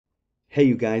Hey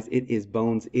you guys, it is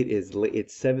Bones. It's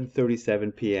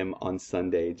 7:37 p.m. on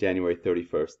Sunday, January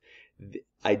 31st.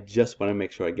 I just want to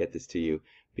make sure I get this to you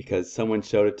because someone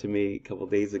showed it to me a couple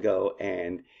days ago,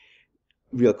 and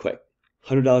real quick,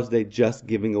 $100 a day just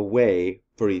giving away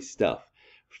free stuff.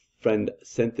 Friend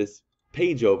sent this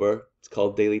page over. It's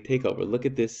called Daily Takeover. Look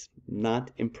at this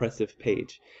not impressive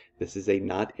page. This is a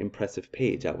not impressive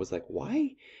page. I was like,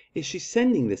 why is she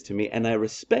sending this to me? And I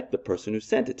respect the person who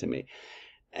sent it to me.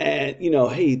 And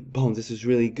hey Bones, this is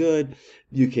really good.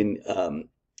 You can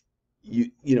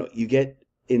you get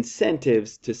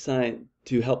incentives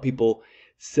to help people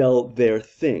sell their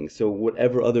thing. So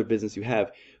whatever other business you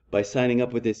have, by signing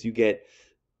up with this, you get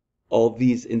all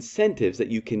these incentives that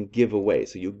you can give away.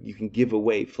 So you can give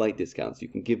away flight discounts, you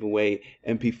can give away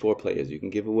MP4 players, you can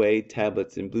give away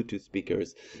tablets and Bluetooth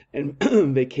speakers and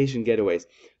vacation getaways.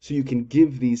 So you can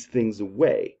give these things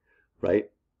away, right?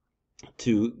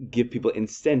 To give people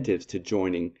incentives to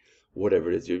joining whatever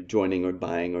it is you're joining or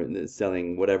buying or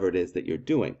selling, whatever it is that you're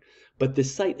doing. But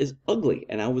this site is ugly,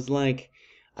 and I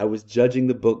was judging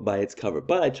the book by its cover,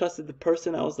 but I trusted the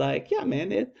person. I was like, yeah,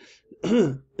 man, it's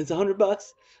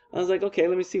 $100. I was like, okay,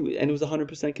 let me see, and it was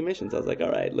 100% commissions. I was like,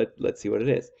 all right, let's see what it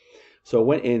is. So I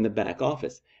went in the back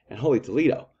office, and holy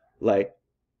Toledo, like,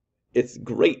 it's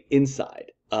great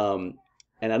inside. And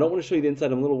I don't want to show you the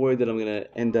inside. I'm a little worried that I'm gonna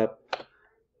end up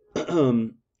oh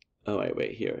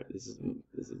wait, here. This is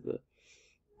the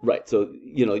right. So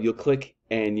you'll click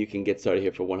and you can get started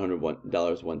here for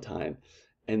 $101 one time,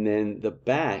 and then the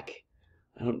back.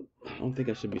 I don't think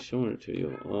I should be showing it to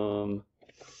you.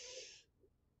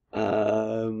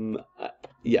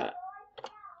 Yeah,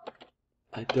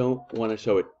 I don't want to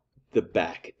show it the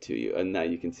back to you, and now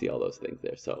you can see all those things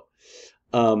there. So,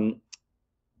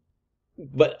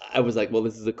 but I was like, well,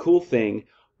 this is a cool thing,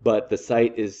 but the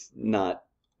site is not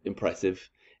impressive,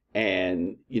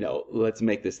 and let's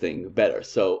make this thing better.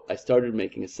 So I started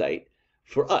making a site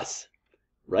for us,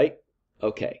 right?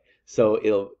 Okay, so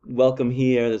it'll welcome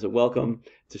here. There's a welcome.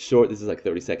 It's a short. This is like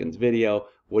 30 seconds video.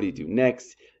 What do you do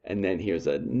next? And then here's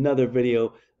another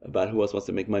video about who else wants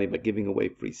to make money by giving away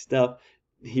free stuff.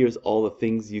 Here's all the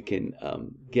things you can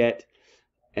get,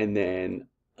 and then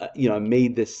I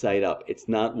made this site up. It's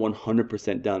not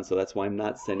 100% done, so that's why I'm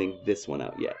not sending this one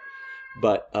out yet.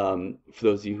 But for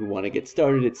those of you who want to get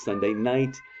started, it's Sunday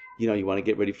night. You want to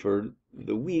get ready for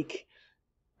the week.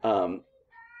 A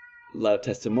lot of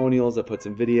testimonials. I put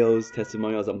some videos,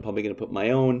 testimonials. I'm probably going to put my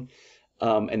own.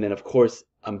 And then, of course,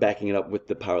 I'm backing it up with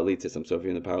the Power Lead System. So if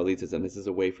you're in the Power Lead System, this is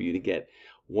a way for you to get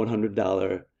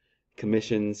 $100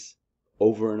 commissions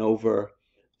over and over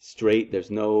straight. It's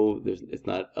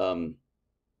not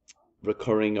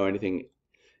recurring or anything,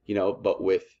 but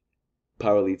with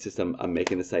Power Lead System, I'm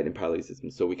making the site in Power Lead System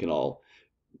so we can all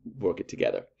work it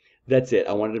together. That's it.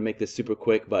 I wanted to make this super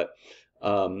quick, but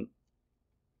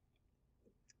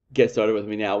get started with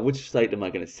me now. Which site am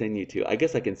I going to send you to? I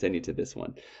guess I can send you to this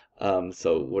one.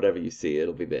 So whatever you see,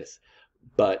 it'll be this.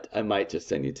 But I might just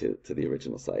send you to the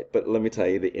original site. But let me tell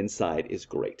you, the inside is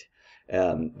great.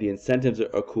 The incentives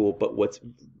are cool, but what's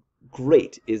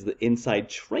great is the inside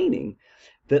training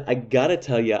that I gotta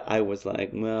tell you, I was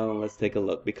like, well, let's take a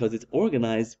look, because it's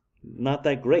organized not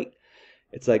that great.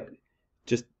 It's like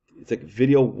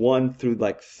video 1 through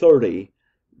like 30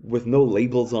 with no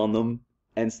labels on them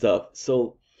and stuff.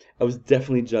 So I was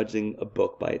definitely judging a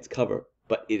book by its cover,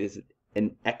 but it is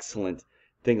an excellent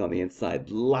thing on the inside.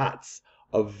 Lots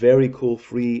of very cool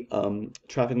free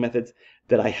traffic methods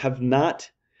that I have not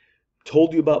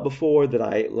told you about before, that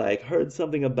I heard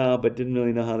something about but didn't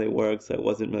really know how they work, so I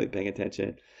wasn't really paying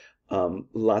attention.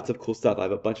 Lots of cool stuff. I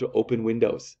have a bunch of open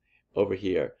windows over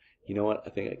here. You know what?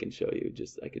 I think I can show you.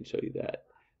 I can show you that,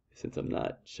 since I'm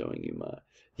not showing you my.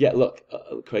 Yeah, look,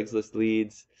 Craigslist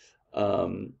leads,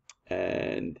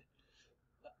 and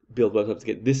build websites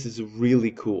again. This is really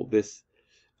cool. This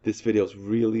video is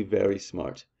really very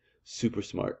smart, super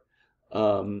smart.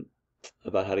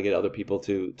 About how to get other people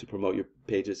to promote your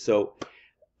pages. So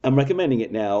I'm recommending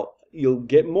it now. You'll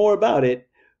get more about it,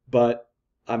 but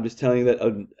I'm just telling you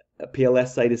that a PLS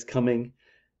site is coming.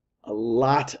 A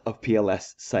lot of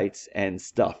PLS sites and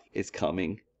stuff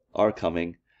are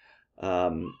coming.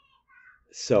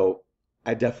 So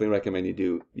I definitely recommend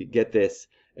you get this.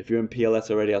 If you're in PLS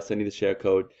already, I'll send you the share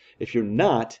code. If you're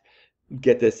not,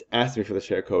 get this, ask me for the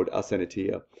share code, I'll send it to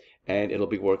you. And it'll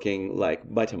be working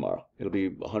by tomorrow. It'll be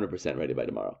 100% ready by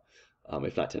tomorrow,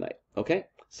 if not tonight. Okay?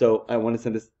 So I want to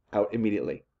send this out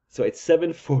immediately. So it's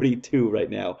 7:42 right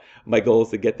now. My goal is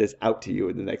to get this out to you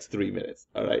in the next 3 minutes.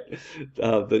 All right?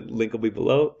 The link will be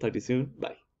below. Talk to you soon.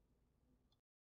 Bye.